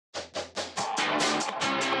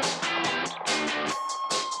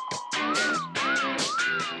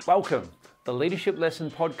Welcome. The Leadership Lesson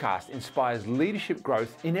podcast inspires leadership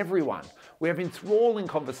growth in everyone. We have enthralling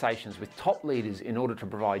conversations with top leaders in order to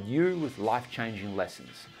provide you with life-changing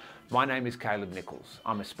lessons. My name is Caleb Nichols.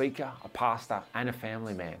 I'm a speaker, a pastor, and a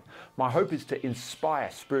family man. My hope is to inspire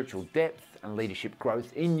spiritual depth and leadership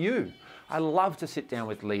growth in you. I love to sit down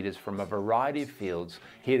with leaders from a variety of fields,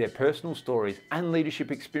 hear their personal stories and leadership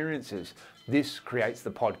experiences. This creates the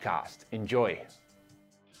podcast. Enjoy.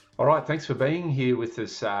 All right, thanks for being here with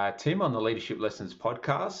us, Tim, on the Leadership Lessons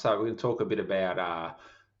podcast. So we're going to talk a bit about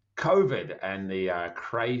COVID and the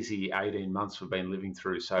crazy 18 months we've been living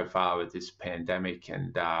through so far with this pandemic,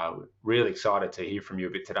 and really excited to hear from you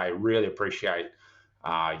a bit today. Really appreciate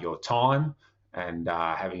your time and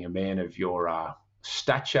having a man of your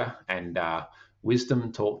stature and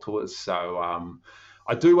wisdom talk to us. So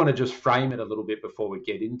I do want to just frame it a little bit before we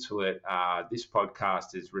get into it. This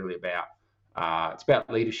podcast is really about it's about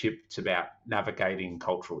leadership. It's about navigating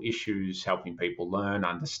cultural issues, helping people learn,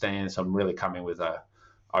 understand. So I'm really coming with an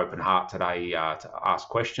open heart today to ask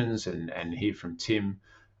questions and hear from Tim.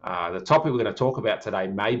 The topic we're going to talk about today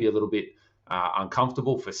may be a little bit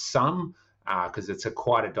uncomfortable for some because it's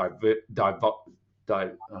quite a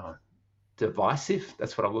divisive,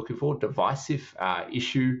 that's what I'm looking for, divisive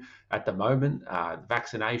issue at the moment.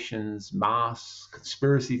 Vaccinations, masks,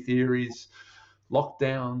 conspiracy theories,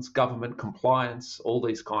 lockdowns, government compliance, all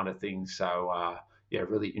these kind of things. So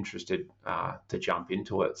really interested to jump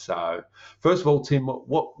into it. So first of all, Tim,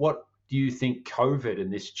 what do you think COVID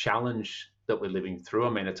and this challenge that we're living through, I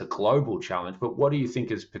mean, it's a global challenge, but what do you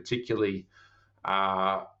think is particularly,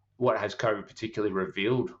 what has COVID particularly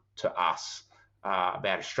revealed to us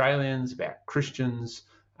about Australians, about Christians?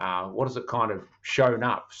 What has it kind of shown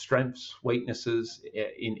up, strengths, weaknesses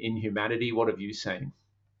in humanity? What have you seen?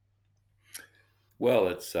 Well,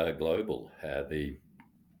 it's global. The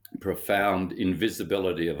profound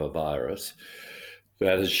invisibility of a virus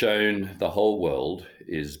that has shown the whole world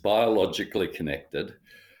is biologically connected,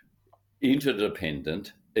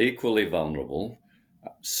 interdependent, equally vulnerable,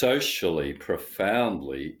 socially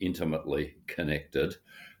profoundly, intimately connected,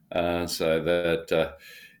 so that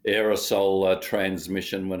aerosol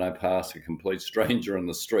transmission when I pass a complete stranger in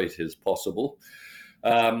the street is possible.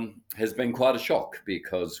 Has been quite a shock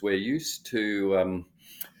because we're used to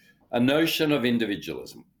a notion of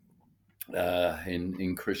individualism.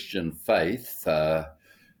 In Christian faith,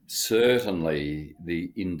 certainly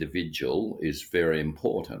the individual is very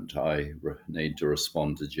important. I need to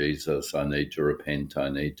respond to Jesus. I need to repent. I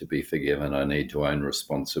need to be forgiven. I need to own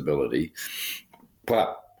responsibility.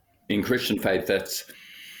 But in Christian faith, that's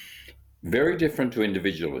very different to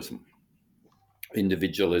individualism.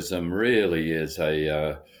 Individualism really is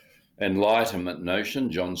a Enlightenment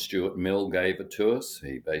notion. John Stuart Mill gave it to us.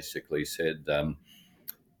 He basically said,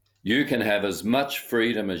 you can have as much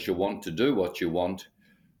freedom as you want to do what you want,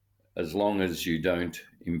 as long as you don't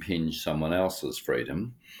impinge someone else's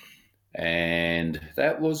freedom. And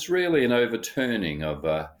that was really an overturning of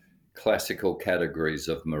classical categories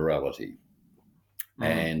of morality.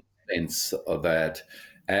 And sense of that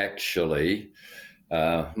actually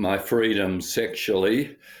my freedom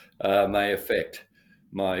sexually may affect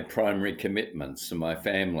my primary commitments to my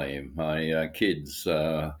family, my kids.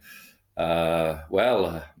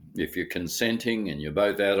 If you're consenting and you're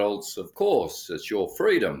both adults, of course, it's your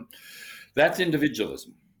freedom. That's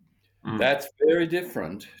individualism. That's very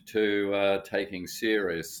different to taking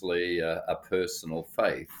seriously a personal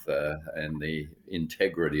faith and the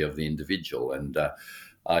integrity of the individual. And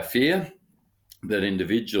I fear that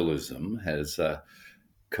individualism has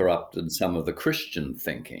corrupted some of the Christian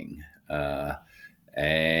thinking.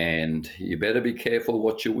 And you better be careful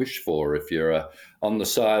what you wish for if you're on the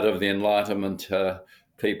side of the Enlightenment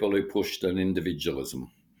people who pushed an individualism.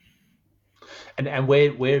 And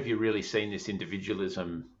where have you really seen this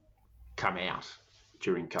individualism come out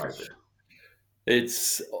during COVID?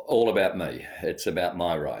 It's all about me. It's about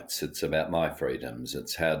my rights. It's about my freedoms.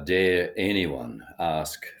 It's how dare anyone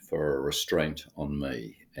ask for a restraint on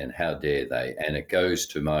me, and how dare they? And it goes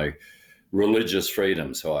to my religious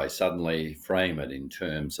freedom. So I suddenly frame it in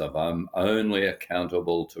terms of I'm only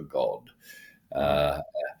accountable to God.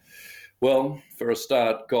 Well, for a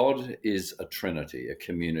start, God is a Trinity, a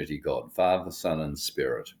community God, Father, Son, and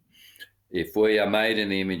Spirit. If we are made in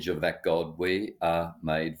the image of that God, we are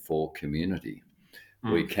made for community.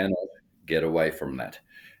 We cannot get away from that.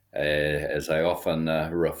 As I often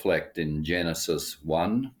reflect in Genesis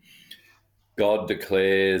 1, God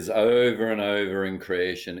declares over and over in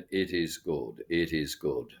creation, it is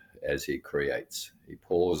good, as he creates. He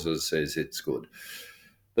pauses, says it's good.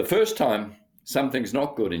 The first time something's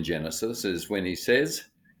not good in Genesis is when he says,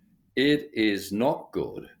 it is not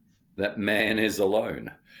good that man is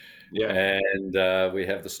alone. Yeah. And we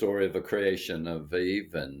have the story of the creation of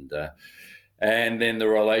Eve, and then the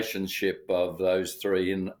relationship of those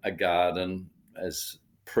three in a garden as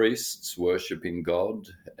priests worshiping God,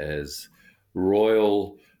 as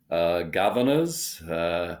royal governors,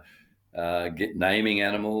 naming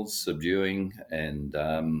animals, subduing,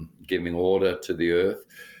 and giving order to the earth.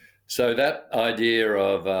 So that idea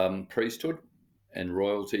of priesthood and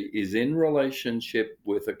royalty is in relationship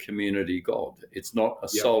with a community God. It's not a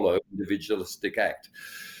Yeah. solo individualistic act.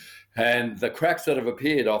 And the cracks that have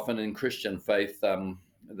appeared often in Christian faith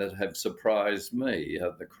that have surprised me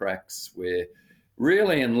are the cracks where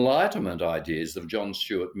really Enlightenment ideas of John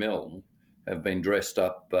Stuart Mill have been dressed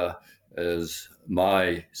up as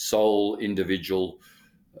my sole individual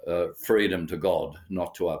freedom to God,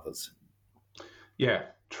 not to others. Yeah,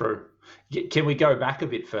 true. Can we go back a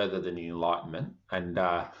bit further than the Enlightenment? And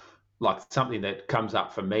like something that comes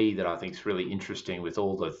up for me that I think is really interesting with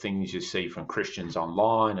all the things you see from Christians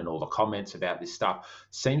online and all the comments about this stuff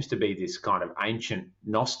seems to be this kind of ancient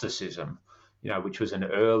Gnosticism, which was an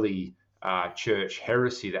early church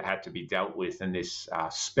heresy that had to be dealt with, and this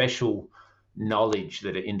special knowledge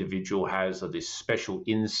that an individual has, or this special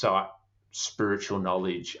insight, spiritual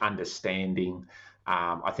knowledge, understanding.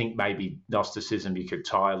 I think maybe Gnosticism you could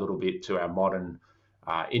tie a little bit to our modern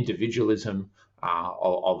individualism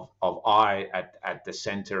of I at the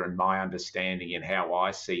center and my understanding and how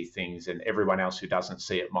I see things, and everyone else who doesn't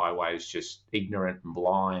see it my way is just ignorant and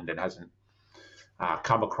blind and hasn't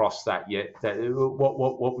come across that yet.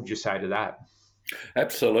 What would you say to that?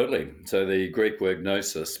 Absolutely. So the Greek word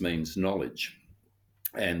gnosis means knowledge,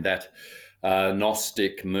 and that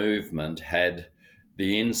Gnostic movement had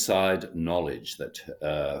the inside knowledge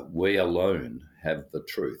that we alone have the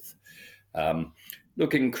truth.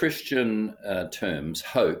 Look, in Christian terms,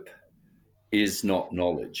 hope is not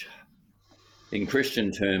knowledge. In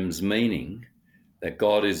Christian terms, meaning that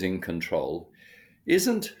God is in control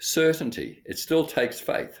isn't certainty. It still takes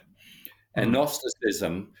faith. And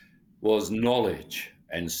Gnosticism was knowledge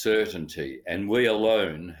and certainty, and we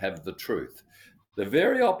alone have the truth. The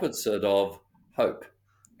very opposite of hope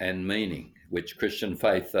and meaning, which Christian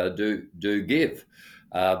faith do give.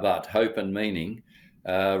 But hope and meaning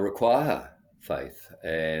require faith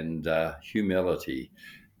and humility,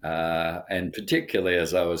 and particularly,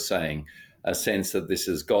 as I was saying, a sense that this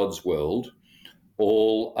is God's world.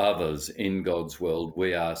 All others in God's world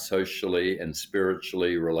we are socially and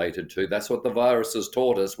spiritually related to. That's what the virus has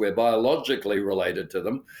taught us. We're biologically related to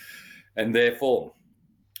them. And therefore,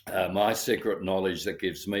 my secret knowledge that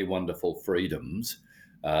gives me wonderful freedoms,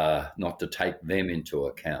 not to take them into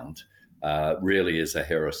account, really is a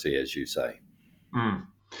heresy, as you say.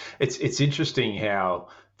 It's interesting how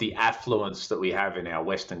the affluence that we have in our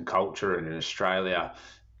Western culture and in Australia,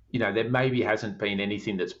 there maybe hasn't been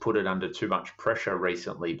anything that's put it under too much pressure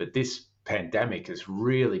recently, but this pandemic has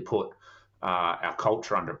really put our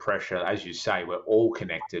culture under pressure. As you say, we're all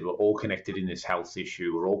connected. We're all connected in this health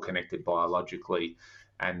issue. We're all connected biologically,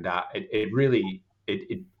 and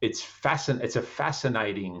it's a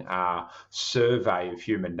fascinating survey of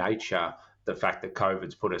human nature. The fact that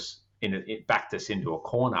COVID's put us backed us into a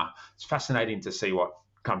corner. It's fascinating to see what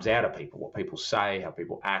comes out of people, what people say, how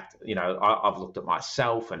people act. I've looked at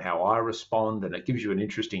myself and how I respond, and it gives you an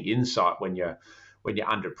interesting insight when you're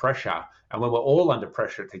under pressure, and when we're all under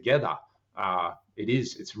pressure together.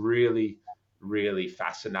 It's really, really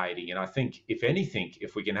fascinating. And I think, if anything,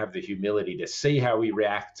 if we can have the humility to see how we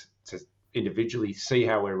react to individually, see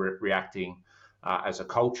how we're reacting as a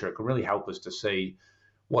culture, it can really help us to see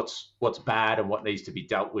what's bad and what needs to be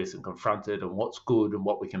dealt with and confronted, and what's good and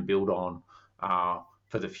what we can build on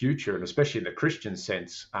for the future. And especially in the Christian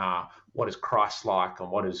sense, what is Christ-like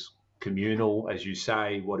and what is communal, as you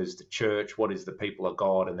say, what is the church, what is the people of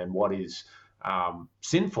God, and then what is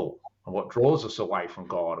sinful and what draws us away from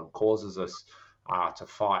God and causes us to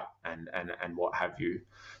fight and what have you.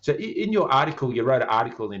 So in your article, you wrote an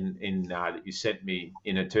article in that you sent me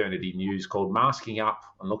in Eternity News called "Masking Up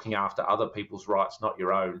and Looking After Other People's Rights, Not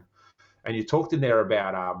Your Own," and you talked in there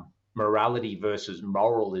about morality versus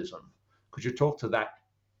moralism. Could you talk to that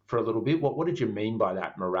for a little bit? What did you mean by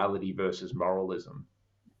that, morality versus moralism?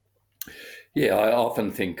 Yeah, I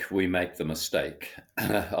often think we make the mistake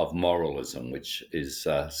of moralism, which is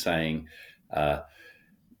saying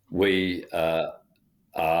we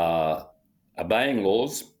are obeying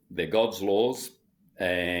laws, they're God's laws,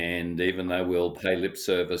 and even though we'll pay lip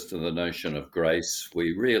service to the notion of grace,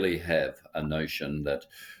 we really have a notion that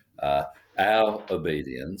our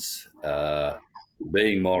obedience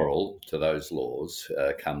being moral to those laws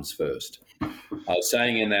comes first. I was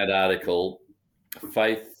saying in that article,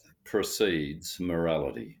 faith precedes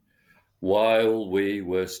morality. While we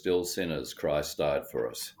were still sinners, Christ died for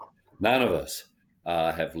us. None of us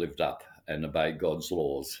have lived up and obeyed God's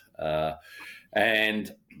laws.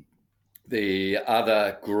 And the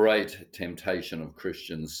other great temptation of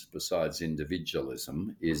Christians, besides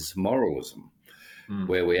individualism, is moralism,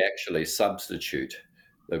 where we actually substitute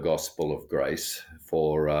the gospel of grace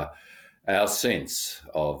for our sense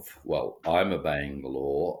of, well, I'm obeying the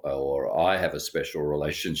law, or I have a special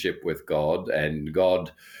relationship with God, and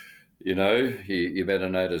God, you better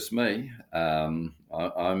notice me. I'm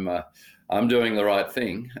doing the right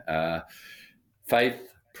thing. Faith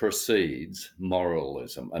precedes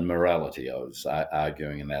moralism and morality. I was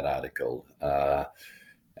arguing in that article.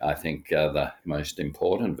 I think the most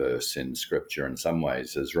important verse in Scripture in some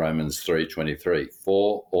ways is Romans 3:23.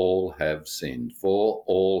 For all have sinned, for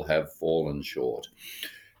all have fallen short.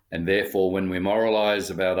 And therefore, when we moralize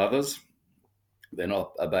about others, they're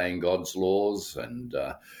not obeying God's laws, and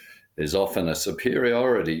there's often a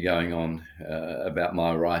superiority going on about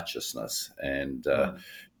my righteousness. And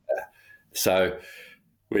so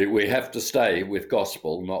we have to stay with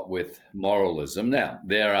gospel, not with moralism. Now,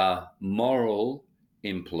 there are moral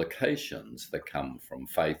implications that come from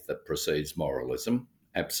faith that precedes moralism,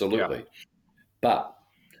 absolutely. Yeah.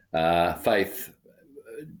 But faith,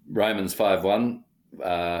 Romans 5:1,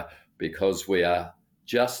 because we are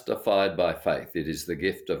justified by faith, it is the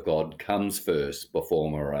gift of God, comes first before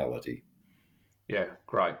morality. Yeah,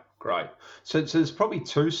 great. So there's probably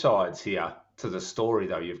two sides here to the story,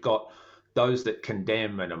 though. You've got those that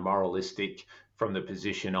condemn and are moralistic from the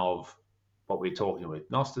position of what we're talking with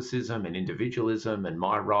Gnosticism and individualism and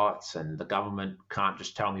my rights, and the government can't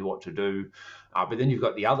just tell me what to do. But then you've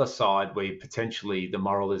got the other side where potentially the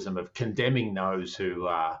moralism of condemning those who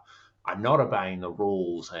are not obeying the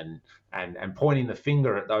rules and pointing the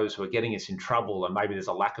finger at those who are getting us in trouble, and maybe there's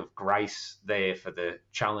a lack of grace there for the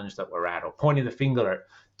challenge that we're at, or pointing the finger at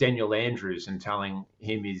Daniel Andrews and telling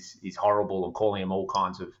him he's horrible and calling him all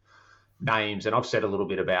kinds of names. And I've said a little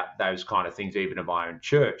bit about those kind of things even in my own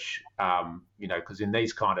church, because in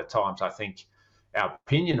these kind of times, I think our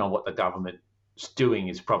opinion on what the government's doing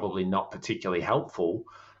is probably not particularly helpful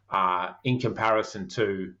in comparison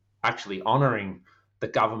to actually honouring the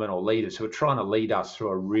government or leaders who are trying to lead us through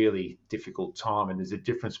a really difficult time. And there's a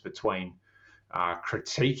difference between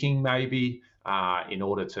critiquing maybe in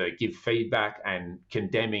order to give feedback, and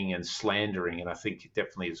condemning and slandering. And I think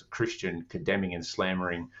definitely as a Christian, condemning and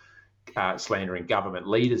slandering government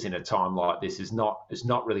leaders in a time like this is not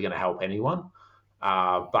really going to help anyone.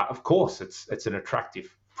 But of course, it's an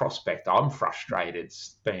attractive prospect. I'm frustrated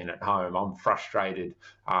being at home. I'm frustrated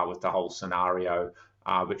with the whole scenario.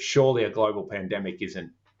 But surely a global pandemic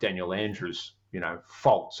isn't Daniel Andrews'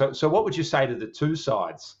 fault. So what would you say to the two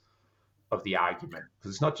sides of the argument?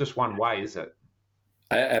 Because it's not just one way, is it?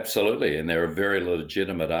 Absolutely, and there are very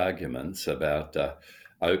legitimate arguments about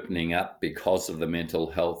opening up because of the mental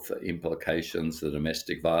health implications, the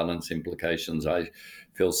domestic violence implications. I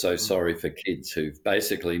feel so sorry for kids who've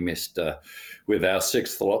basically missed, with our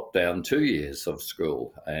sixth lockdown, 2 years of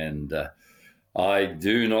school. And I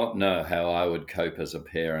do not know how I would cope as a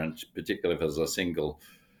parent, particularly as a single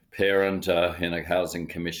parent in a housing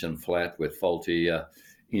commission flat with faulty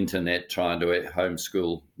internet, trying to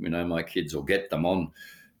homeschool, my kids, or get them on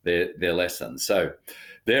their lessons. So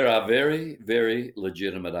there are very, very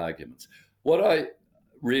legitimate arguments. What I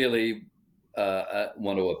really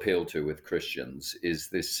want to appeal to with Christians is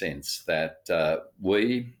this sense that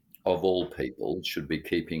we, of all people, should be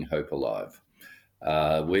keeping hope alive.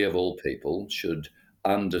 We, of all people, should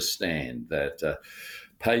understand that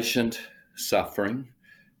patient suffering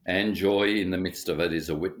and joy in the midst of it is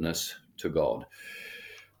a witness to God.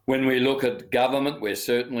 When we look at government, we're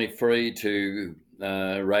certainly free to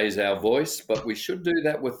raise our voice, but we should do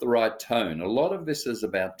that with the right tone. A lot of this is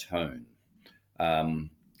about tone.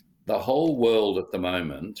 The whole world at the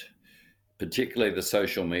moment, particularly the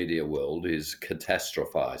social media world, is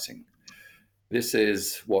catastrophizing. This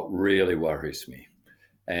is what really worries me.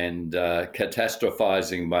 And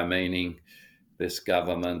catastrophizing by meaning this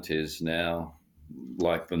government is now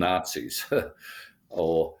like the Nazis.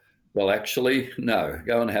 Or, well, actually, no.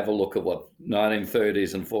 Go and have a look at what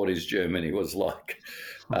 1930s and 40s Germany was like.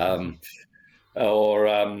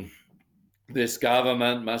 This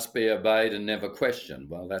government must be obeyed and never questioned.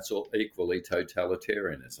 Well, that's all equally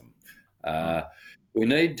totalitarianism. We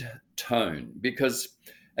need tone, because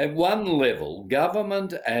at one level,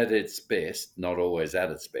 government at its best, not always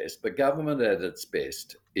at its best, but government at its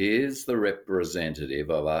best is the representative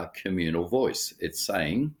of our communal voice. It's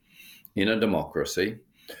saying, in a democracy,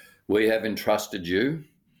 we have entrusted you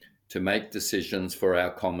to make decisions for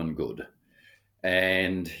our common good.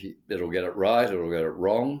 And it'll get it right, it'll get it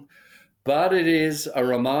wrong. But it is a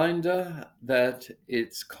reminder that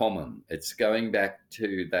it's common. It's going back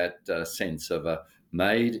to that sense of a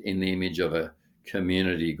made in the image of a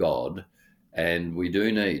community God. And we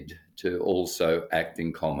do need to also act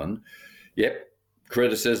in common. Yep,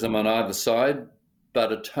 criticism on either side,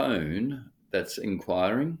 but a tone that's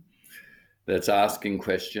inquiring, that's asking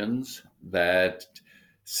questions, that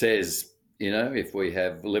says, if we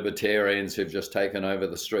have libertarians who've just taken over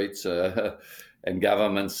the streets and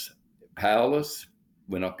government's powerless,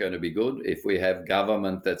 we're not going to be good. If we have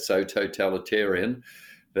government that's so totalitarian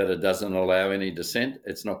that it doesn't allow any dissent,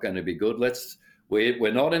 it's not going to be good.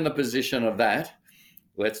 We're not in the position of that.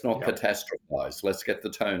 Let's not catastrophize. Let's get the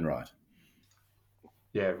tone right.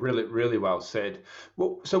 Yeah, really, really well said.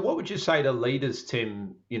 Well, so what would you say to leaders,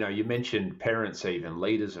 Tim? You mentioned parents, even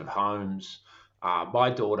leaders of homes. My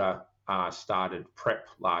daughter started prep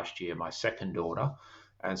last year, my second daughter,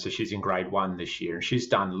 and so she's in grade 1 this year, and she's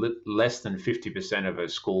done less than 50% of her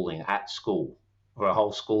schooling at school, her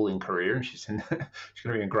whole schooling career, and she's going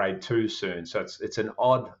to be in grade 2 soon. So it's an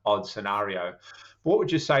odd scenario. What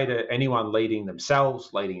would you say to anyone leading themselves,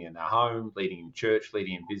 leading in their home, leading in church,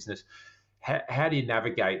 leading in business? How do you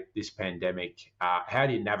navigate this pandemic? How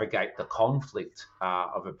do you navigate the conflict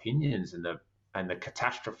of opinions and the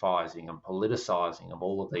catastrophizing and politicizing of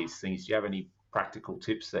all of these things? Do you have any practical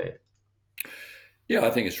tips there? Yeah, I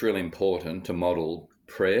think it's really important to model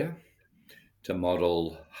prayer, to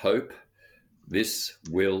model hope. This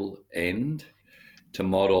will end. To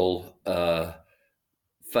model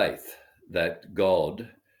faith that God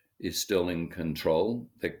is still in control,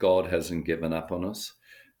 that God hasn't given up on us.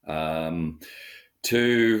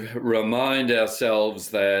 To remind ourselves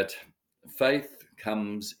that faith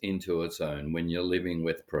comes into its own when you're living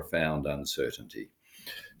with profound uncertainty.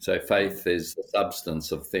 So faith is the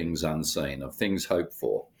substance of things unseen, of things hoped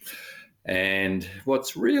for. And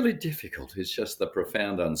what's really difficult is just the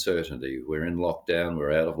profound uncertainty. We're in lockdown,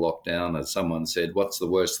 we're out of lockdown. As someone said, what's the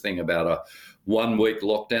worst thing about a 1-week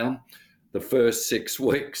lockdown? The first 6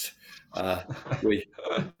 weeks.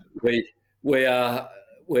 We are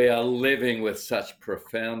living with such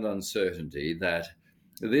profound uncertainty that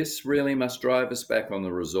this really must drive us back on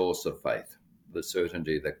the resource of faith, the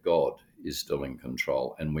certainty that God is still in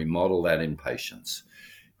control. And we model that in patience,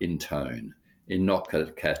 in tone, in not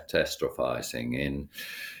catastrophizing,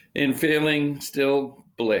 in feeling still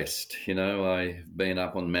blessed. I've been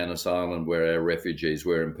up on Manus Island where our refugees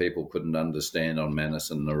were, and people couldn't understand on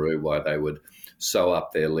Manus and Nauru why they would sew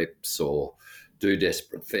up their lips or do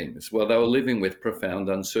desperate things. Well, they were living with profound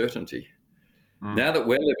uncertainty. Now that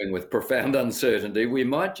we're living with profound uncertainty, we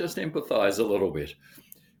might just empathize a little bit.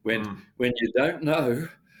 When you don't know,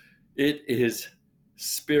 it is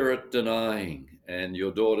spirit denying, and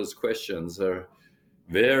your daughter's questions are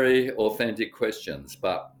very authentic questions,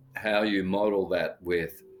 but how you model that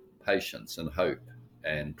with patience and hope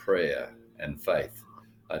and prayer and faith,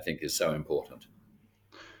 I think is so important.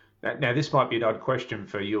 Now, this might be an odd question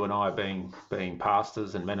for you and I being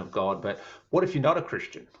pastors and men of God, but what if you're not a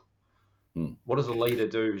Christian? What does a leader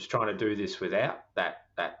do who's trying to do this without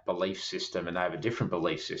that belief system, and they have a different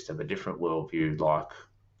belief system, a different worldview? Like,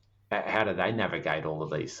 how do they navigate all of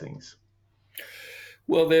these things?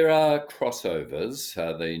 Well, there are crossovers.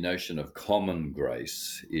 The notion of common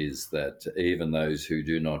grace is that even those who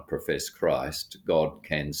do not profess Christ, God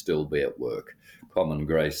can still be at work. Common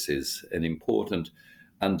grace is an important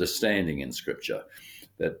understanding in Scripture,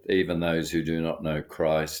 that even those who do not know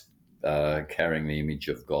Christ, carrying the image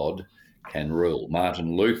of God, can rule.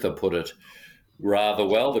 Martin Luther put it rather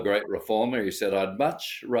well, the great reformer. He said, I'd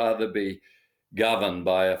much rather be governed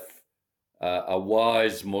by a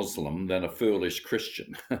wise Muslim than a foolish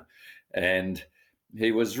Christian. And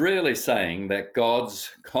he was really saying that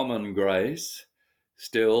God's common grace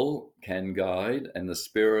still can guide, and the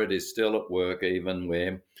Spirit is still at work even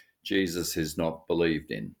where Jesus is not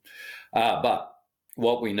believed in. But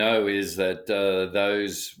what we know is that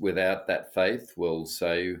those without that faith will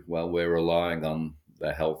say, well, we're relying on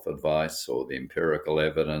the health advice or the empirical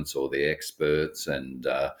evidence or the experts, and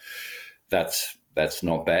that's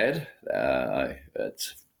not bad.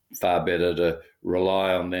 It's far better to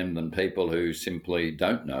rely on them than people who simply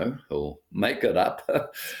don't know or make it up.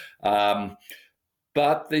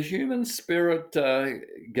 But the human spirit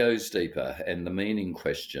goes deeper, and the meaning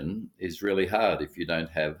question is really hard if you don't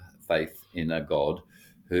have faith in a God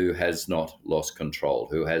who has not lost control,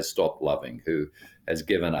 who has stopped loving, who has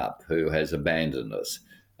given up, who has abandoned us.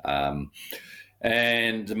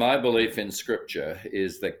 And my belief in Scripture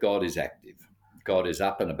is that God is active. God is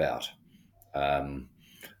up and about.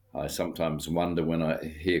 I sometimes wonder when I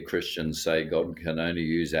hear Christians say God can only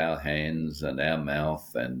use our hands and our mouth.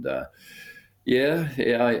 And I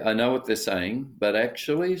know what they're saying. But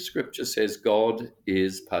actually, Scripture says God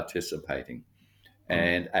is participating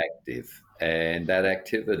and active. And that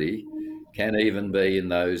activity can even be in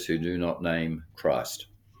those who do not name Christ,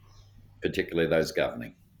 particularly those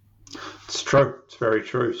governing. It's true. It's very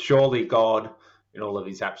true. Surely God, in all of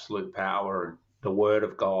his absolute power and the word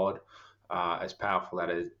of God, as powerful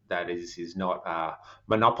that is not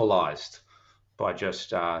monopolized by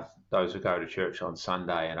just those who go to church on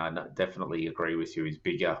Sunday. And I definitely agree with you. He's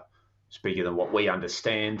bigger. It's bigger than what we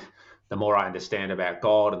understand. The more I understand about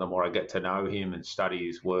God and the more I get to know him and study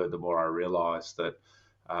his word, the more I realize that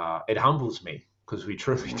it humbles me, because we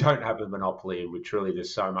truly don't have a monopoly, and we truly,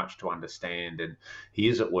 there's so much to understand, and he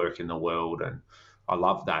is at work in the world, and I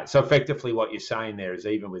love that. So effectively what you're saying there is,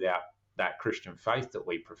 even without that Christian faith that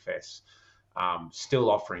we profess, still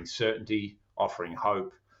offering certainty, offering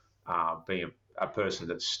hope, being a person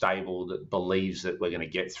that's stable, that believes that we're going to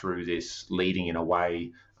get through this, leading in a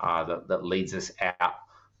way that leads us out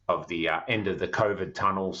of the end of the COVID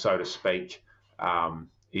tunnel, so to speak,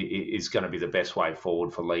 is going to be the best way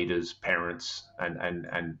forward for leaders, parents,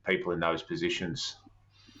 and people in those positions.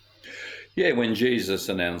 Yeah, when Jesus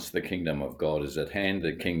announced the kingdom of God is at hand,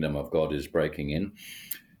 the kingdom of God is breaking in,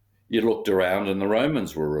 you looked around and the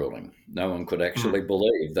Romans were ruling. No one could actually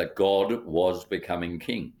believe that God was becoming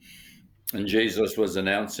king. And Jesus was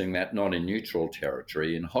announcing that not in neutral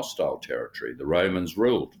territory, in hostile territory. The Romans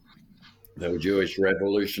ruled. There were Jewish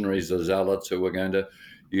revolutionaries, the zealots, who were going to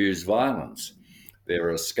use violence. There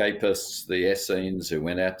were escapists, the Essenes, who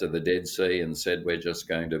went out to the Dead Sea and said, we're just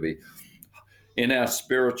going to be in our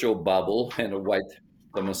spiritual bubble and await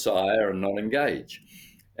the Messiah and not engage.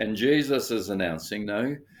 And Jesus is announcing,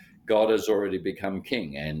 no, God has already become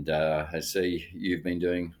king. And I see you've been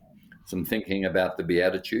doing some thinking about the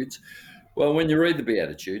Beatitudes. Well, when you read the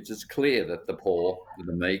Beatitudes, it's clear that the poor,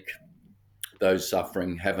 the meek, those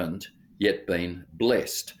suffering haven't yet been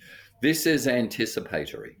blessed. This is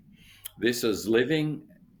anticipatory. This is living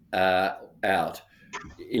out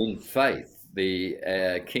in faith,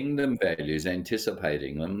 the kingdom values,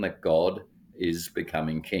 anticipating them, that God is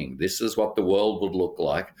becoming king. This is what the world would look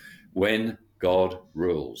like when God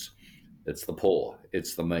rules. It's the poor,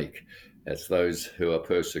 it's the meek, it's those who are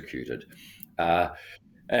persecuted.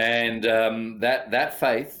 And that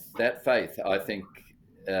faith, I think,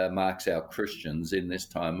 marks our Christians in this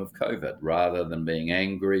time of COVID, rather than being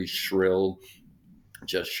angry, shrill,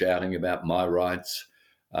 just shouting about my rights.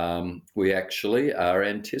 We actually are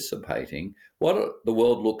anticipating what the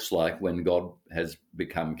world looks like when God has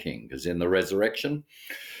become king. Because in the resurrection,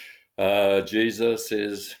 Jesus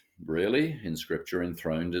is really, in Scripture,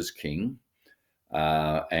 enthroned as king.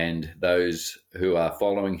 And those who are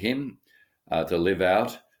following him are to live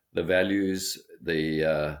out the values,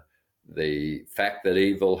 the fact that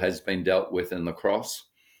evil has been dealt with in the cross,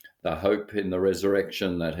 the hope in the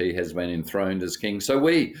resurrection that he has been enthroned as king. So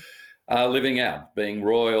we are living out, being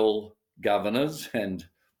royal governors and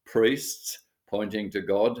priests, pointing to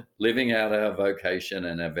God, living out our vocation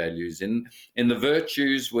and our values in the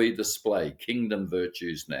virtues we display, kingdom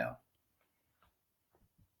virtues now.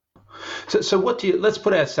 So let's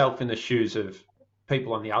put ourselves in the shoes of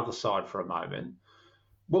people on the other side for a moment.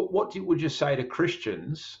 What would you say to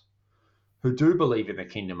Christians who do believe in the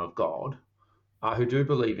kingdom of God, who do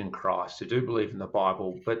believe in Christ, who do believe in the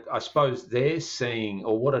Bible, but I suppose they're seeing,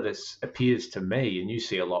 or what it appears to me, and you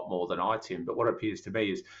see a lot more than I, Tim, but what appears to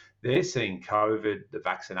me is they're seeing COVID, the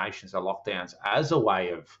vaccinations, the lockdowns, as a way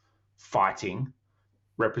of fighting,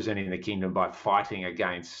 representing the kingdom by fighting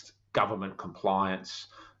against government compliance,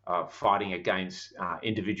 fighting against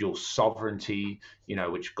individual sovereignty,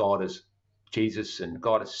 which Jesus and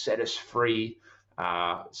God has set us free.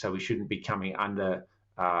 So we shouldn't be coming under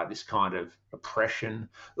this kind of oppression.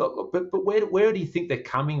 But where do you think they're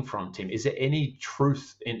coming from, Tim? Is there any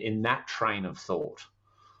truth in that train of thought?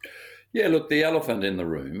 Yeah, look, the elephant in the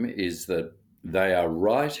room is that they are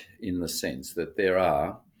right in the sense that there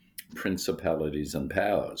are principalities and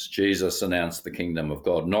powers. Jesus announced the kingdom of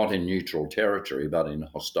God not in neutral territory, but in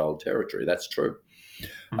hostile territory. That's true.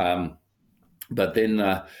 But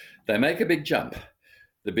then they make a big jump.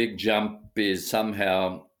 The big jump is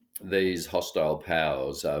somehow these hostile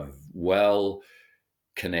powers are well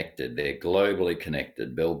connected. They're globally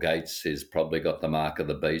connected. Bill Gates has probably got the mark of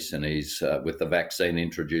the beast, and he's, with the vaccine,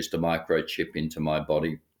 introduced a microchip into my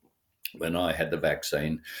body. when I had the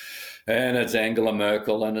vaccine, and it's Angela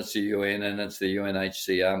Merkel, and it's the UN, and it's the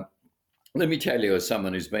UNHCR. Let me tell you, as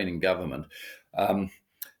someone who's been in government,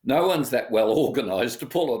 no one's that well organised to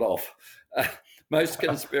pull it off. Most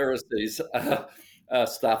conspiracies are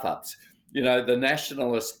stuff-ups. You know, the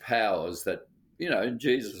nationalist powers that, you know,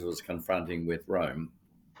 Jesus was confronting with Rome,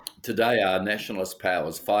 today are nationalist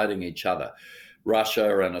powers fighting each other.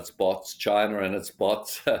 Russia and its bots, China and its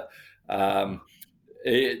bots. Biden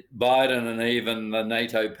and even the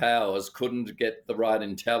NATO powers couldn't get the right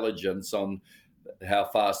intelligence on how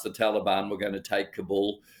fast the Taliban were going to take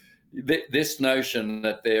Kabul. This notion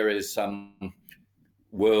that there is some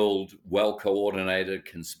world well-coordinated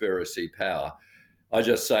conspiracy power, I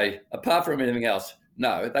just say, apart from anything else,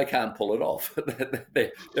 no, they can't pull it off.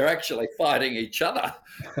 They're actually fighting each other.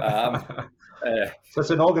 So it's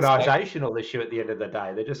an organisational issue at the end of the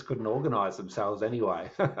day. They just couldn't organise themselves anyway.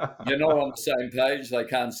 You're not on the same page. They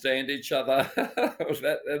can't stand each other.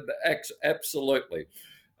 Absolutely.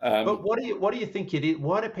 But what do you think it is?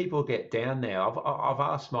 Why do people get down now? I've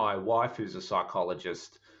asked my wife, who's a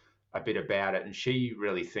psychologist, a bit about it, and she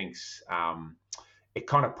really thinks it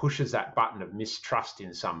kind of pushes that button of mistrust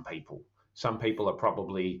in some people. Some people are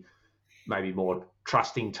probably maybe more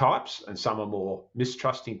trusting types, and some are more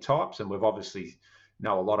mistrusting types. And we've obviously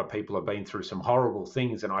know a lot of people have been through some horrible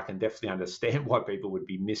things, and I can definitely understand why people would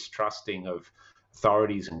be mistrusting of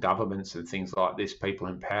authorities and governments and things like this, people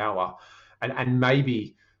in power. And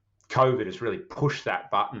maybe COVID has really pushed that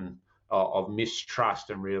button of mistrust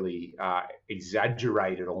and really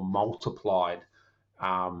exaggerated or multiplied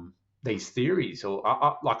these theories. Or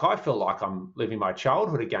I feel like I'm living my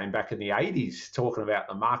childhood again back in the 80s, talking about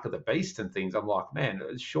the mark of the beast and things. I'm like, man,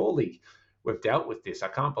 surely we've dealt with this. I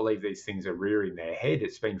can't believe these things are rearing their head.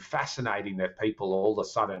 It's been fascinating that people all of a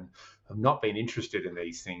sudden have not been interested in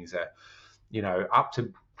these things. Up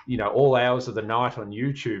to all hours of the night on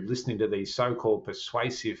YouTube, listening to these so-called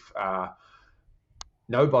persuasive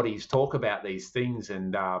nobodies talk about these things,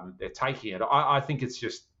 and they're taking it. I think it's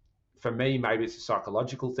just, for me, maybe it's a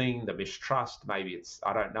psychological thing, the mistrust. Maybe it's,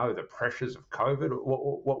 I don't know, the pressures of COVID.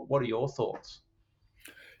 What are your thoughts?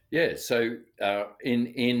 Yeah, so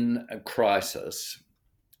in a crisis,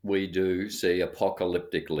 we do see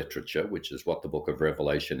apocalyptic literature, which is what the Book of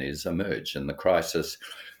Revelation is, emerge. And the crisis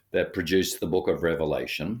that produced the Book of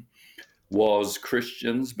Revelation was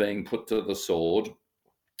Christians being put to the sword,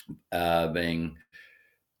 being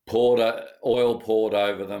oil poured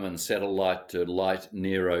over them and set alight to light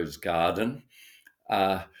Nero's garden.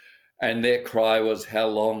 And their cry was, "How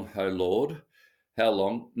long, O Lord? How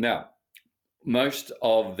long?" Now, most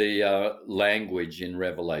of the language in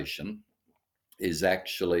Revelation is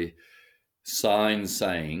actually signs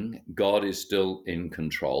saying God is still in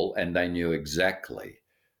control, and they knew exactly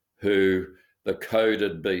who the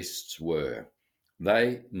coded beasts were.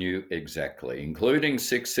 They knew exactly, including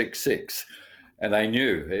 666. And they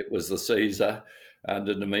knew it was the Caesar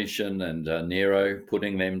under Domitian and Nero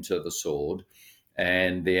putting them to the sword.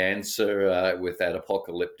 And the answer with that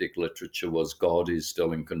apocalyptic literature was, God is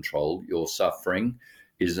still in control. Your suffering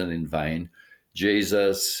isn't in vain.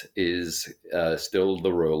 Jesus is still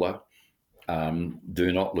the ruler.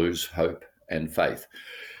 Do not lose hope and faith.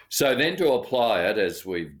 So then to apply it, as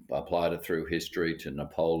we've applied it through history to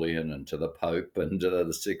Napoleon and to the Pope and to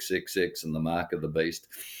the 666 and the mark of the beast,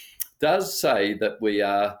 does say that we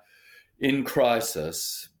are in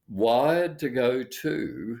crisis, wired to go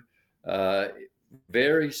to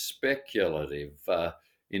very speculative,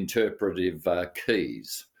 interpretive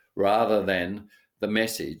keys, rather than the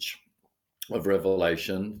message of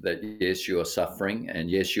Revelation that, yes, you are suffering, and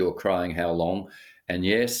yes, you are crying, how long? And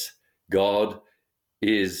yes, God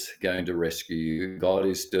is going to rescue you. God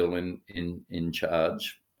is still in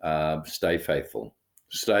charge. Stay faithful.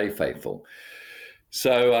 Stay faithful.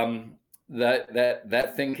 So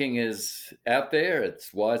that thinking is out there.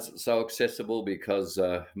 It's why it's so accessible, because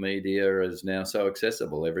media is now so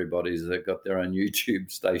accessible. Everybody's got their own YouTube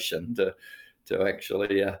station to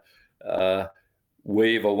actually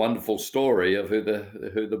weave a wonderful story of who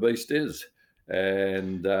the beast is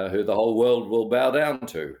and who the whole world will bow down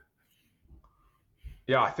to.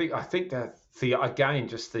 Yeah, I think that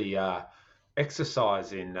the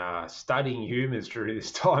exercise in studying humans during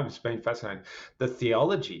this time has been fascinating. The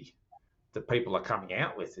theology that people are coming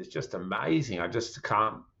out with is just amazing. I just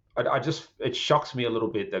can't. It shocks me a little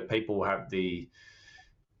bit that people have the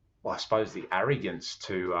arrogance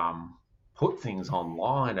to put things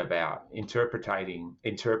online about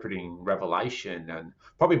interpreting Revelation. And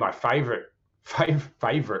probably my favorite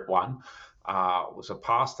one was a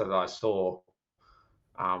pastor that I saw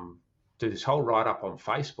do this whole write-up on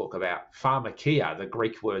Facebook about pharmakia, the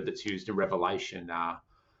Greek word that's used in Revelation,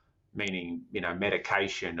 meaning,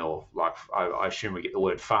 medication, or like I assume we get the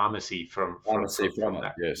word pharmacy from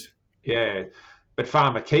that. Yes. Yeah, but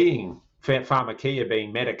pharmakia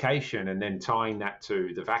being medication, and then tying that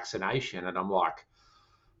to the vaccination, and I'm like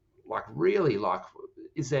really,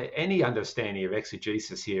 is there any understanding of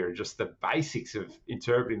exegesis here, and just the basics of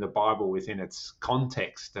interpreting the Bible within its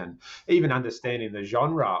context, and even understanding the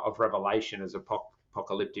genre of Revelation as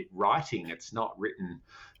apocalyptic writing? It's not written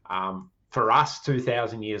for us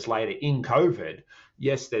 2,000 years later in COVID.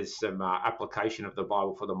 Yes, there's some application of the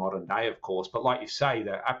Bible for the modern day, of course, but like you say,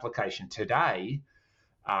 the application today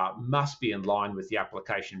must be in line with the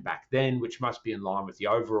application back then, which must be in line with the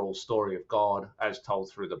overall story of God as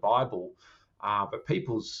told through the Bible. But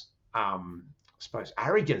people's, I suppose,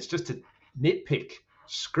 arrogance just to nitpick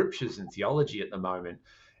scriptures and theology at the moment,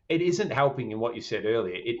 it isn't helping in what you said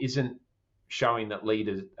earlier. It isn't showing that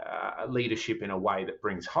leadership in a way that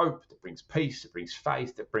brings hope, that brings peace, that brings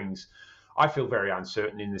faith, that brings... I feel very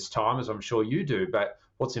uncertain in this time, as I'm sure you do, but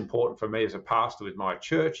what's important for me as a pastor with my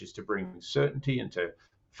church is to bring certainty and to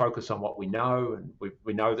focus on what we know. And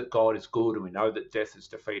we know that God is good, and we know that death is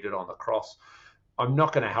defeated on the cross. I'm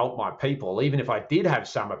not going to help my people, even if I did have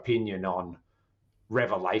some opinion on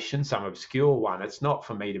Revelation, some obscure one. It's not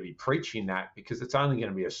for me to be preaching that, because it's only going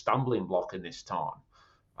to be a stumbling block in this time.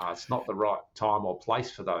 It's not the right time or place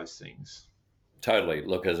for those things. Totally.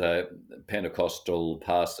 Look, as a Pentecostal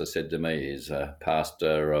pastor said to me, he's a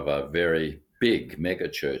pastor of a very big mega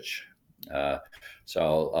church.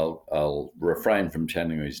 So I'll refrain from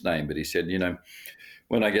telling you his name, but he said,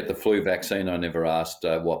 when I get the flu vaccine, I never asked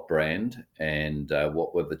what brand and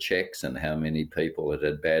what were the checks and how many people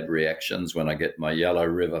had bad reactions. When I get my yellow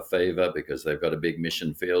river fever, because they've got a big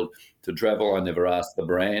mission field to travel, I never asked the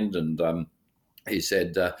brand. And he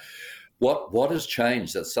said, what has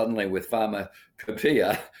changed that suddenly with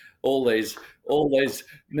pharmacopoeia, all these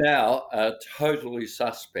now are totally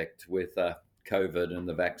suspect with COVID and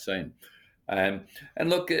the vaccine. And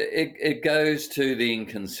look, it goes to the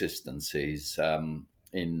inconsistencies.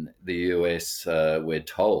 In the US, we're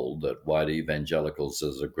told that white evangelicals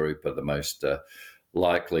as a group are the most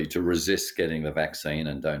likely to resist getting the vaccine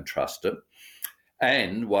and don't trust it.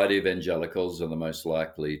 And white evangelicals are the most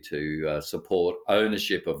likely to support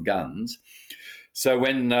ownership of guns. So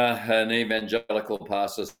when an evangelical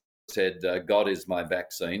pastor said, God is my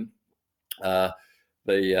vaccine, the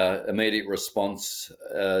immediate response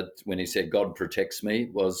when he said, God protects me,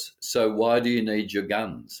 was, so why do you need your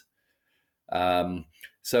guns?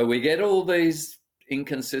 So we get all these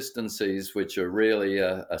inconsistencies, which are really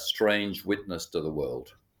a strange witness to the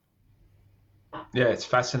world. Yeah, it's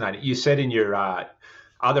fascinating. You said in your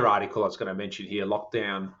other article I was going to mention here,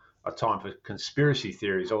 Lockdown, A Time for Conspiracy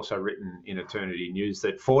Theories, also written in Eternity News,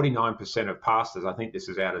 that 49% of pastors, I think this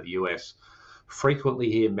is out of the US, frequently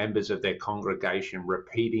hear members of their congregation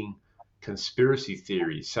repeating conspiracy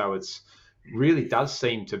theories. So it's really does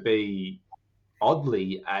seem to be,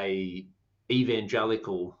 oddly, a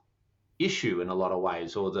evangelical issue in a lot of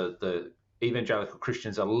ways, or the evangelical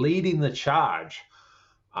Christians are leading the charge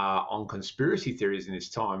on conspiracy theories in this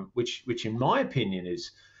time, which in my opinion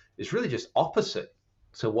is really just opposite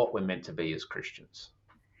to what we're meant to be as Christians.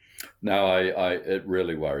 No, it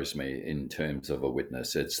really worries me in terms of a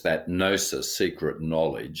witness. It's that gnosis, secret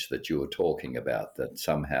knowledge that you were talking about, that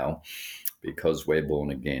somehow, because we're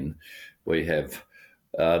born again, we have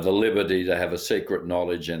the liberty to have a secret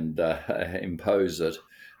knowledge and impose it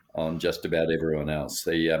on just about everyone else.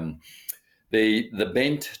 The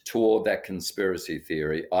bent toward that conspiracy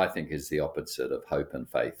theory, I think, is the opposite of hope and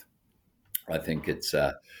faith. I think it's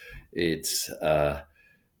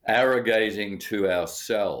arrogating to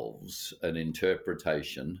ourselves an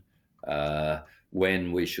interpretation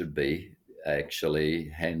when we should be actually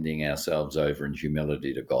handing ourselves over in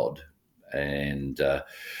humility to God. And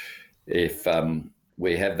if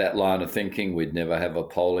we have that line of thinking, we'd never have a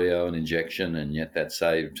polio and injection, and yet that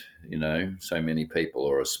saved, so many people,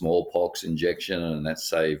 or a smallpox injection, and that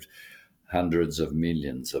saved hundreds of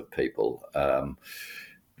millions of people.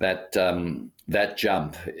 That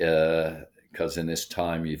jump, because in this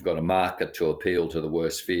time you've got a market to appeal to the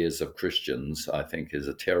worst fears of Christians, I think is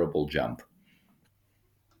a terrible jump.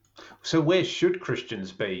 So where should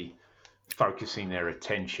Christians be focusing their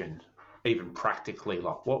attention, even practically?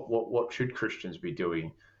 Like what should Christians be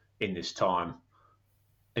doing in this time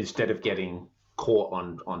instead of getting caught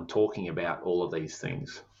on talking about all of these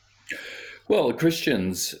things? Well, the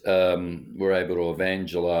Christians were able to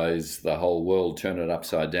evangelize the whole world, turn it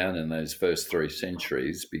upside down in those first 3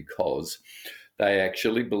 centuries, because they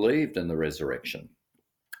actually believed in the resurrection.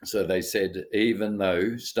 So they said, even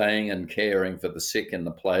though staying and caring for the sick and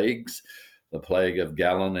the plagues, the plague of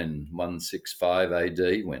Galen in 165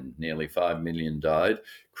 AD, when nearly 5 million died,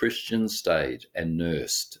 Christians stayed and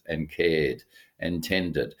nursed and cared and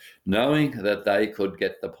tended, knowing that they could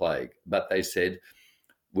get the plague. But they said,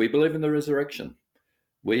 we believe in the resurrection.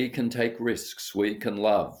 We can take risks. We can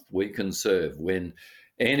love. We can serve. When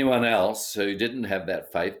anyone else who didn't have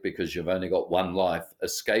that faith, because you've only got one life,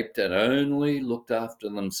 escaped and only looked after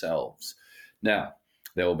themselves. Now,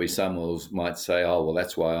 there will be some who might say, oh, well,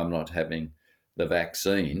 that's why I'm not having the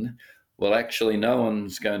vaccine. Well, actually, no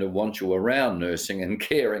one's going to want you around nursing and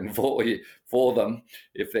caring for them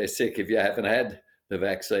if they're sick, if you haven't had the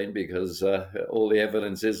vaccine, because all the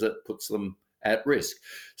evidence is it puts them at risk.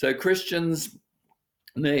 So Christians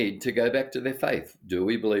need to go back to their faith. Do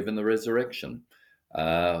we believe in the resurrection?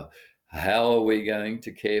 How are we going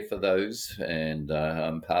to care for those? And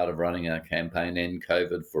I'm part of running our campaign End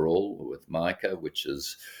COVID for All with Micah, which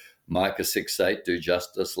is Micah 6:8, do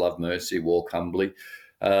justice, love mercy, walk humbly,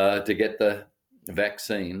 to get the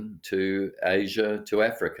vaccine to Asia, to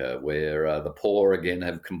Africa, where the poor again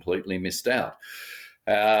have completely missed out.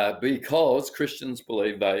 Because Christians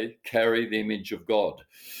believe they carry the image of God.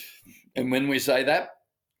 And when we say that,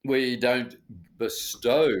 we don't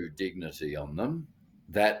bestow dignity on them.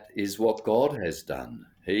 That is what God has done.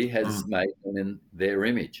 He has made them in their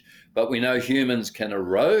image. But we know humans can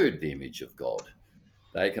erode the image of God.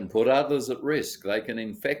 They can put others at risk. They can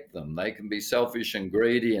infect them. They can be selfish and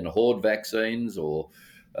greedy and hoard vaccines or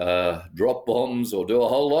drop bombs or do a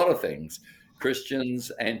whole lot of things.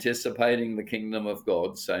 Christians anticipating the kingdom of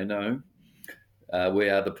God say, no, we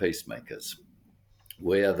are the peacemakers.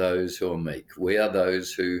 We are those who are meek. We are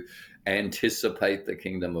those who anticipate the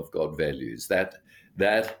kingdom of God values. That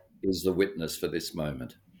is the witness for this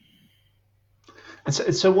moment. And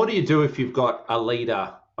so what do you do if you've got a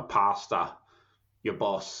leader, a pastor, your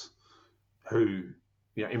boss, who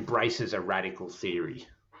embraces a radical theory?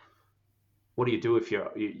 What do you do if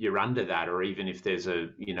you're under that, or even if there's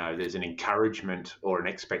there's an encouragement or an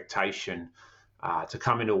expectation to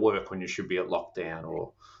come into work when you should be at lockdown,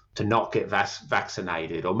 or to not get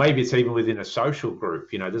vaccinated, or maybe it's even within a social group?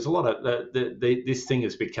 There's a lot of this thing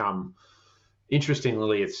has become,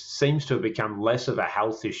 interestingly, it seems to have become less of a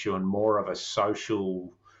health issue and more of a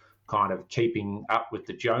social kind of keeping up with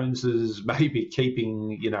the Joneses, maybe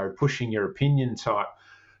keeping, pushing your opinion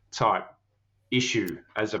type issue,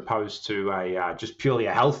 as opposed to a just purely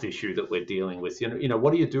a health issue that we're dealing with.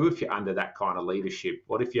 What do you do if you're under that kind of leadership?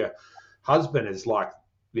 What if your husband is like,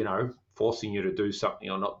 forcing you to do something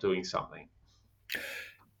or not doing something?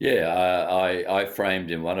 Yeah, I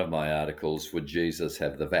framed in one of my articles, would Jesus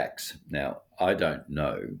have the vax? Now, I don't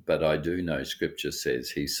know, but I do know Scripture says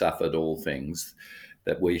he suffered all things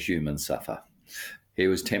that we humans suffer. He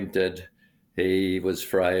was tempted, he was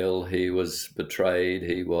frail, he was betrayed,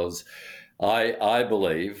 I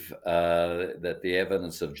believe that the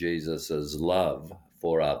evidence of Jesus' love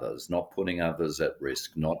for others, not putting others at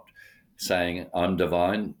risk, not saying, I'm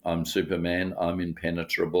divine, I'm Superman, I'm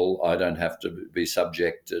impenetrable, I don't have to be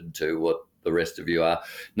subjected to what the rest of you are.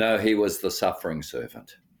 No, he was the suffering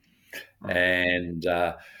servant. And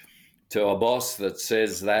to a boss that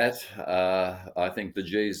says that, I think the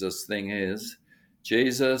Jesus thing is,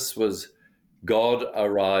 Jesus was God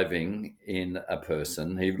arriving in a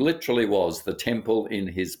person. He literally was the temple in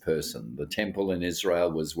his person. The temple in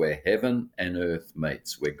Israel was where heaven and earth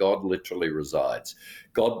meets, where God literally resides.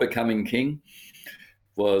 God becoming king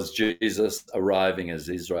was Jesus arriving as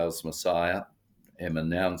Israel's Messiah, him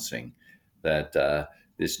announcing that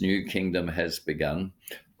this new kingdom has begun,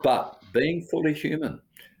 but being fully human,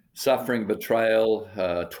 suffering betrayal,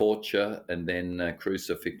 torture, and then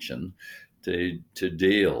crucifixion to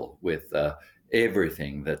deal with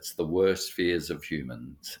everything that's the worst fears of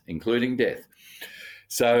humans, including death.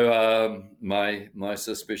 So my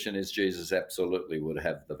suspicion is Jesus absolutely would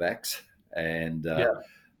have the vax and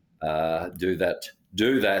do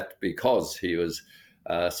that because he was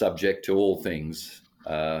subject to all things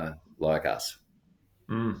like us.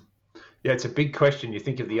 Yeah, it's a big question. You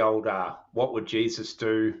think of the old, what would Jesus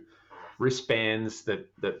do? Wristbands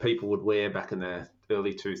that people would wear back in the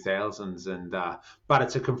early 2000s, and but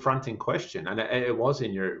it's a confronting question, and it was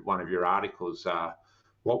in one of your articles.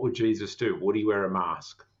 What would Jesus do? Would he wear a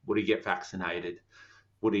mask? Would he get vaccinated?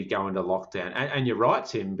 Would he go into lockdown? And you're right,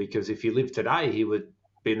 Tim, because if he lived today, he would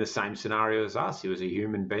be in the same scenario as us. He was a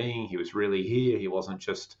human being. He was really here. He wasn't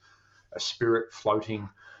just a spirit floating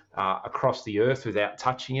across the earth without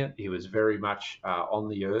touching it. He was very much on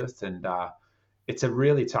the earth, and it's a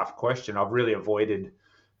really tough question. I've really avoided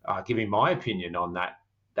giving my opinion on that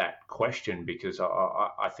that question, because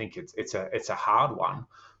I think it's a hard one,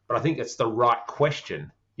 but I think it's the right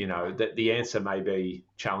question. That the answer may be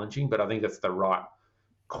challenging, but I think it's the right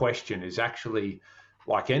question. Is actually,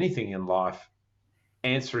 like anything in life,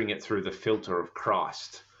 answering it through the filter of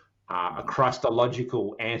Christ. A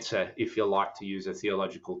Christological answer, if you like to use a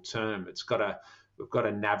theological term. We've got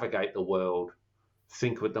to navigate the world,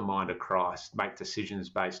 think with the mind of Christ, make decisions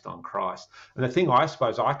based on Christ. And the thing I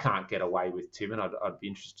suppose I can't get away with, Tim, and I'd be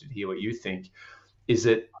interested to hear what you think, is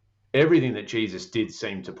that everything that Jesus did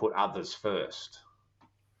seemed to put others first.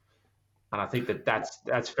 And I think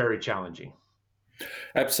that's very challenging.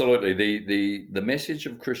 Absolutely. The message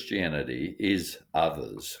of Christianity is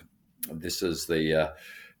others. This is the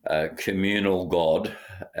communal God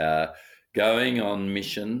going on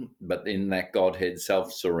mission, but in that Godhead,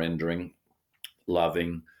 self-surrendering,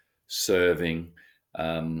 loving, serving,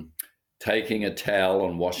 taking a towel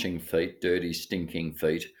and washing feet, dirty, stinking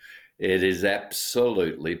feet. It is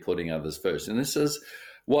absolutely putting others first. And this is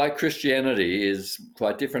why Christianity is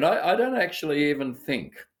quite different. I don't actually even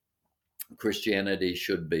think Christianity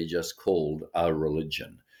should be just called a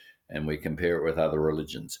religion, and we compare it with other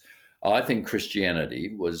religions. I think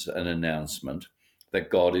Christianity was an announcement that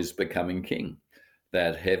God is becoming king,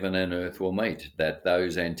 that heaven and earth will meet, that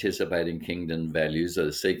those anticipating kingdom values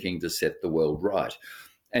are seeking to set the world right.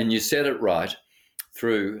 And you set it right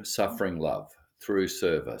through suffering love, through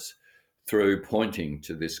service, through pointing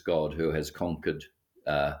to this God who has conquered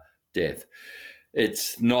death.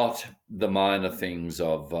 It's not the minor things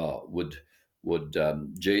of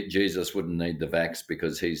Jesus wouldn't need the vax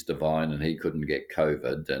because he's divine and he couldn't get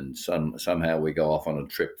COVID, and somehow we go off on a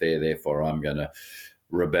trip there, therefore I'm going to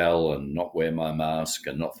rebel and not wear my mask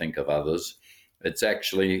and not think of others. It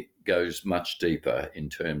actually goes much deeper in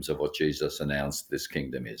terms of what Jesus announced this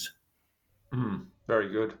kingdom is. Very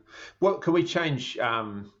good. Well, can we change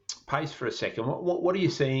pace for a second? What are you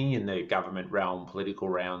seeing in the government realm, political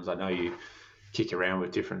rounds? I know you kick around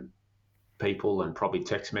with different people and probably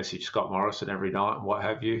text message Scott Morrison every night and what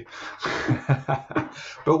have you.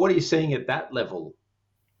 But what are you seeing at that level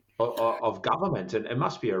of government? And it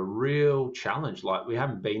must be a real challenge. Like, we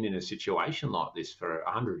haven't been in a situation like this for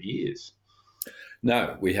 100 years.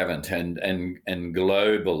 No, we haven't. And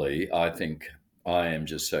globally, I think I am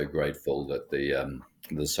just so grateful that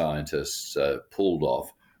the scientists pulled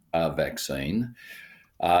off a vaccine.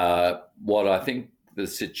 What I think the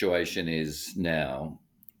situation is now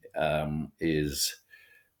is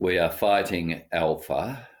we are fighting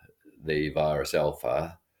Alpha, the virus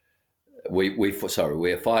Alpha. We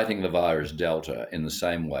are fighting the virus Delta in the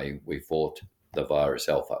same way we fought the virus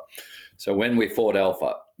Alpha. So when we fought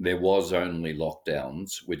Alpha, there was only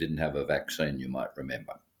lockdowns. We didn't have a vaccine, you might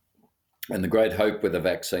remember. And the great hope with the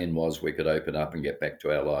vaccine was we could open up and get back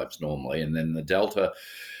to our lives normally. And then the Delta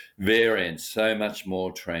variant, so much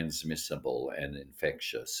more transmissible and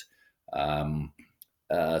infectious,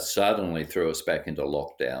 suddenly threw us back into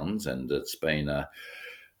lockdowns. And it's been a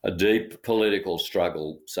deep political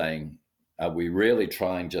struggle saying, are we really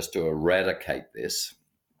trying just to eradicate this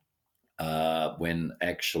when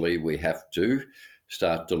actually we have to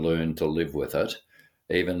start to learn to live with it,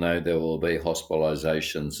 even though there will be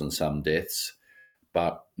hospitalizations and some deaths,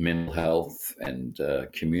 but mental health and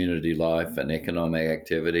community life and economic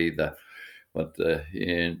activity, what the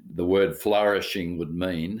word flourishing would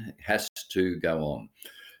mean, has to go on.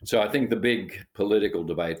 So I think the big political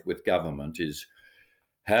debate with government is,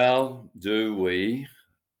 how do we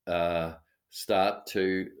start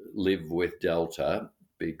to live with Delta,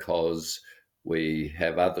 because we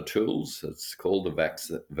have other tools. It's called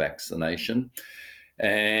the vaccination.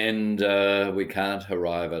 And we can't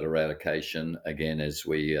arrive at eradication again as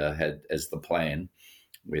we had as the plan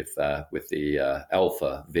with the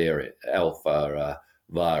Alpha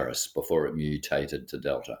virus before it mutated to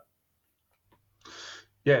Delta.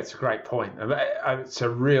 Yeah, it's a great point. It's a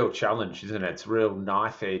real challenge, isn't it? It's real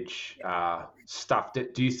knife edge stuff.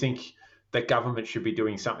 Do you think that government should be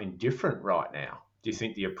doing something different right now? Do you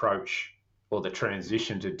think the approach or the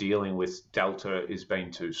transition to dealing with Delta is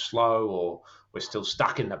being too slow, or we're still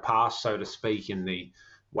stuck in the past, so to speak, in the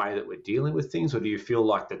way that we're dealing with things? Or do you feel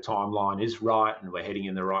like the timeline is right and we're heading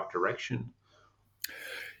in the right direction?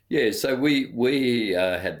 Yeah, so we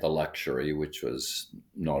had the luxury, which was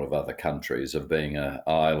not of other countries, of being an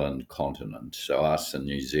island continent. So us and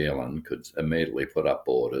New Zealand could immediately put up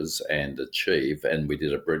borders and achieve, and we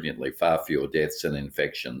did it brilliantly, far fewer deaths and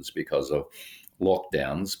infections because of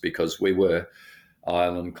lockdowns, because we were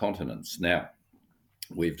island continents. Now,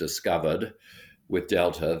 we've discovered with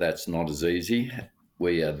Delta that's not as easy.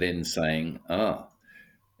 We are then saying,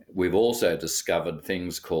 we've also discovered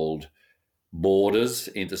things called borders,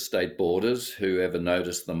 interstate borders, who ever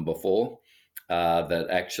noticed them before, that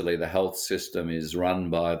actually the health system is run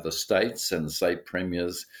by the states, and the state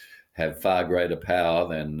premiers have far greater power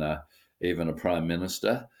than even a prime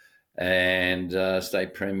minister. And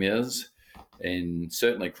state premiers in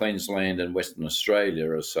certainly Queensland and Western Australia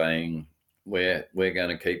are saying we're going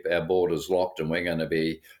to keep our borders locked and we're going to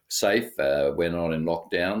be safe. We're not in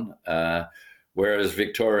lockdown. Whereas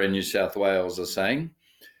Victoria and New South Wales are saying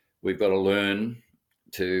we've got to learn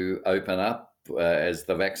to open up as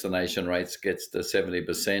the vaccination rates gets to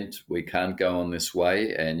 70%. We can't go on this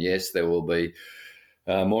way. And yes, there will be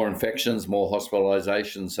more infections, more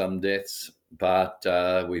hospitalisations, some deaths, but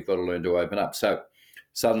we've got to learn to open up. So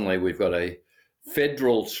suddenly we've got a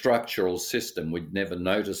federal structural system we'd never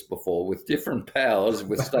noticed before, with different powers,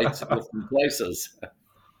 with states in different places.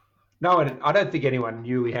 No, and I don't think anyone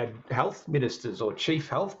knew we had health ministers or chief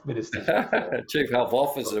health ministers before. Chief health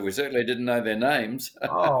officer, we certainly didn't know their names.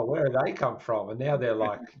 Oh, where do they come from? And now they're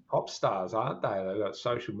like pop stars, aren't they? They've got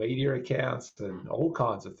social media accounts and all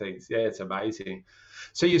kinds of things. Yeah, it's amazing.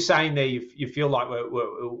 So you're saying there you feel like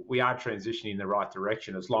we are transitioning in the right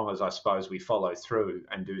direction, as long as, I suppose, we follow through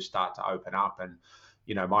and do start to open up. And,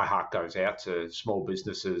 you know, my heart goes out to small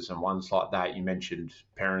businesses and ones like that. You mentioned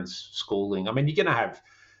parents schooling. I mean, you're going to have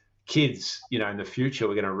kids, you know, in the future,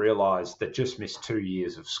 we're going to realise that just missed 2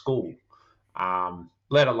 years of school,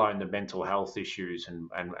 let alone the mental health issues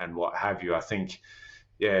and what have you. I think,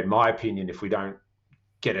 yeah, in my opinion, if we don't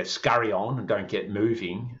get a scurry on and don't get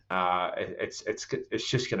moving, it's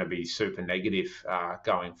just going to be super negative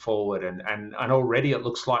going forward. And already it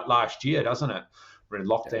looks like last year, doesn't it? We're in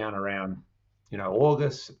lockdown around, you know,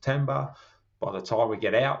 August, September. By the time we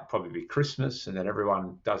get out, probably be Christmas, and then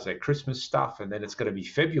everyone does their Christmas stuff, and then it's going to be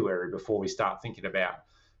February before we start thinking about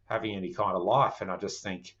having any kind of life. And I just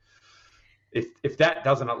think if that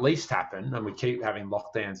doesn't at least happen, and we keep having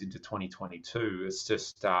lockdowns into 2022, it's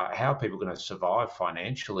just how are people going to survive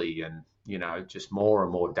financially? And, you know, just more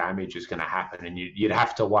and more damage is going to happen. And you'd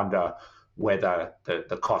have to wonder whether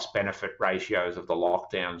the cost-benefit ratios of the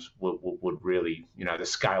lockdowns would really, you know, the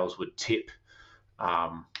scales would tip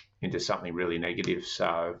into something really negative.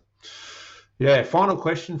 So, yeah, final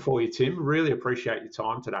question for you, Tim. Really appreciate your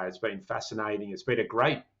time today. It's been fascinating. It's been a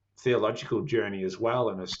great theological journey as well,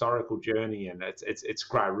 and historical journey, and it's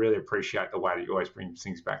great. I really appreciate the way that you always bring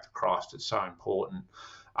things back to Christ. It's so important.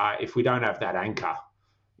 If we don't have that anchor,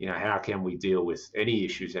 you know, how can we deal with any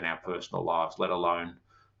issues in our personal lives, let alone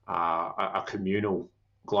a communal,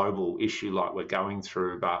 global issue like we're going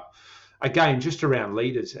through? But again, just around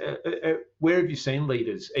leaders, where have you seen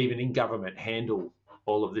leaders, even in government, handle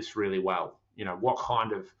all of this really well? You know, what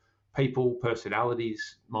kind of people,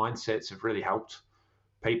 personalities, mindsets have really helped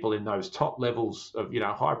people in those top levels of, you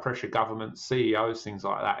know, high pressure government, CEOs, things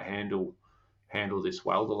like that, handle this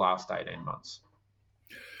well the last 18 months?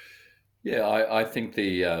 Yeah, I think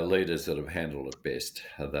the leaders that have handled it best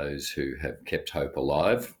are those who have kept hope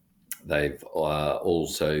alive. They've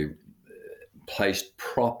also placed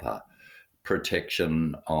proper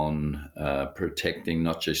protection on protecting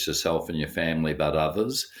not just yourself and your family, but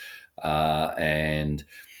others. And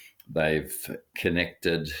they've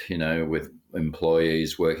connected, you know, with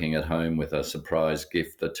employees working at home with a surprise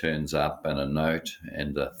gift that turns up and a note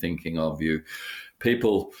and a thinking of you.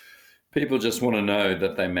 People just want to know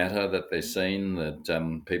that they matter, that they're seen,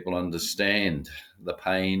 that people understand the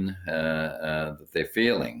pain that they're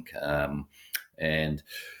feeling. And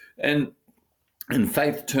in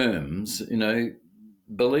faith terms, you know,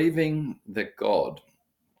 believing that God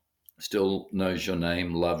still knows your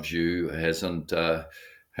name, loves you, hasn't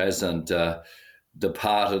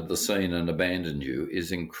departed the scene and abandoned you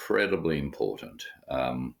is incredibly important.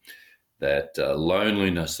 That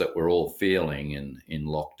loneliness that we're all feeling in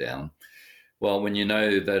lockdown. Well, when you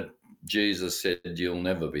know that Jesus said you'll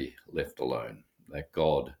never be left alone, that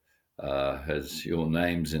God has your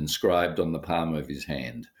names inscribed on the palm of his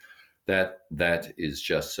hand, that is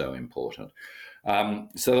just so important.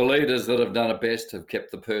 So the leaders that have done it best have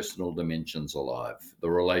kept the personal dimensions alive,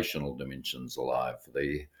 the relational dimensions alive,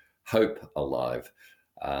 the hope alive.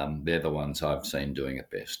 They're the ones I've seen doing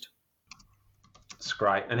it best. That's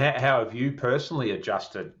great. And how have you personally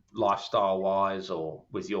adjusted lifestyle-wise or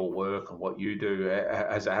with your work and what you do?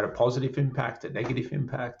 Has it had a positive impact, a negative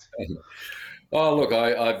impact? Oh, look,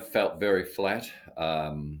 I've felt very flat.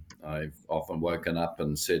 I've often woken up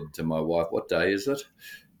and said to my wife, what day is it?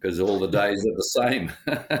 Because all the days are the same.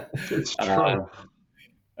 It's true.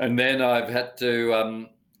 And then I've had to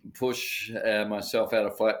push myself out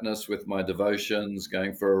of flatness with my devotions,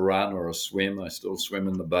 going for a run or a swim. I still swim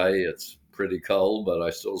in the bay. It's pretty cold, but I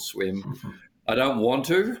still swim. I don't want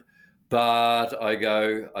to, But I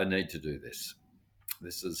go, I need to do this.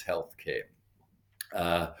 This is healthcare.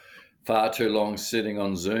 Far too long sitting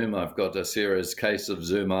on Zoom. I've got a serious case of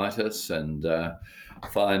Zoomitis and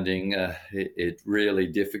finding it really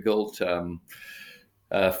difficult.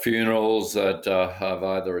 Funerals that I've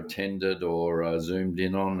either attended or Zoomed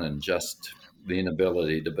in on, and just the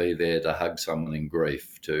inability to be there to hug someone in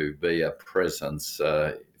grief, to be a presence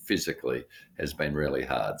physically, has been really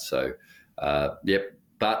hard. So, yep.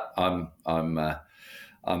 But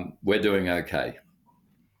we're doing okay.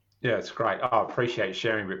 Yeah, it's great. I appreciate you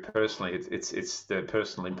sharing it personally. It's the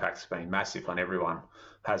personal impact's been massive on everyone,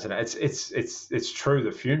 hasn't it? It's true.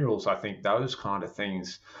 The funerals, I think, those kind of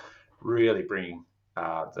things really bring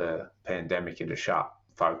the pandemic into sharp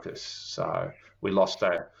focus. So we lost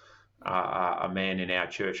a man in our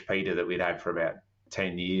church, Peter, that we'd had for about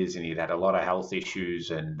 10 years, and he'd had a lot of health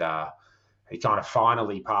issues, and he kind of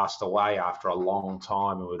finally passed away after a long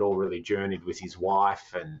time, and we'd all really journeyed with his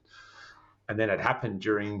wife, and then it happened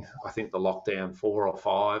during, I think, the lockdown 4 or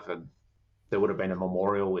 5, and there would have been a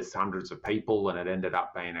memorial with hundreds of people, and it ended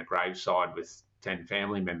up being a graveside with 10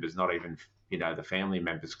 family members. Not even, the family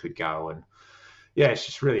members could go. And yeah, it's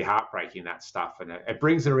just really heartbreaking, that stuff. And it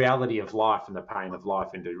brings the reality of life and the pain of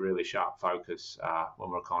life into really sharp focus when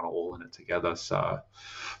we're kind of all in it together. So I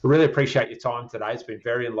really appreciate your time today. It's been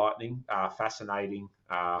very enlightening, fascinating,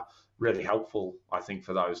 really helpful, I think,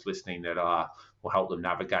 for those listening, that will help them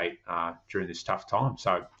navigate during this tough time.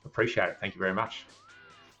 So appreciate it. Thank you very much.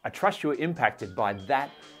 I trust you were impacted by that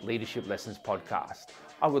Leadership Lessons podcast.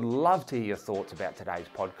 I would love to hear your thoughts about today's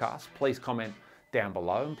podcast. Please comment down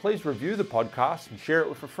below, and please review the podcast and share it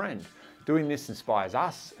with a friend. Doing this inspires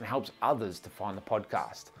us and helps others to find the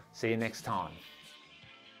podcast. See you next time.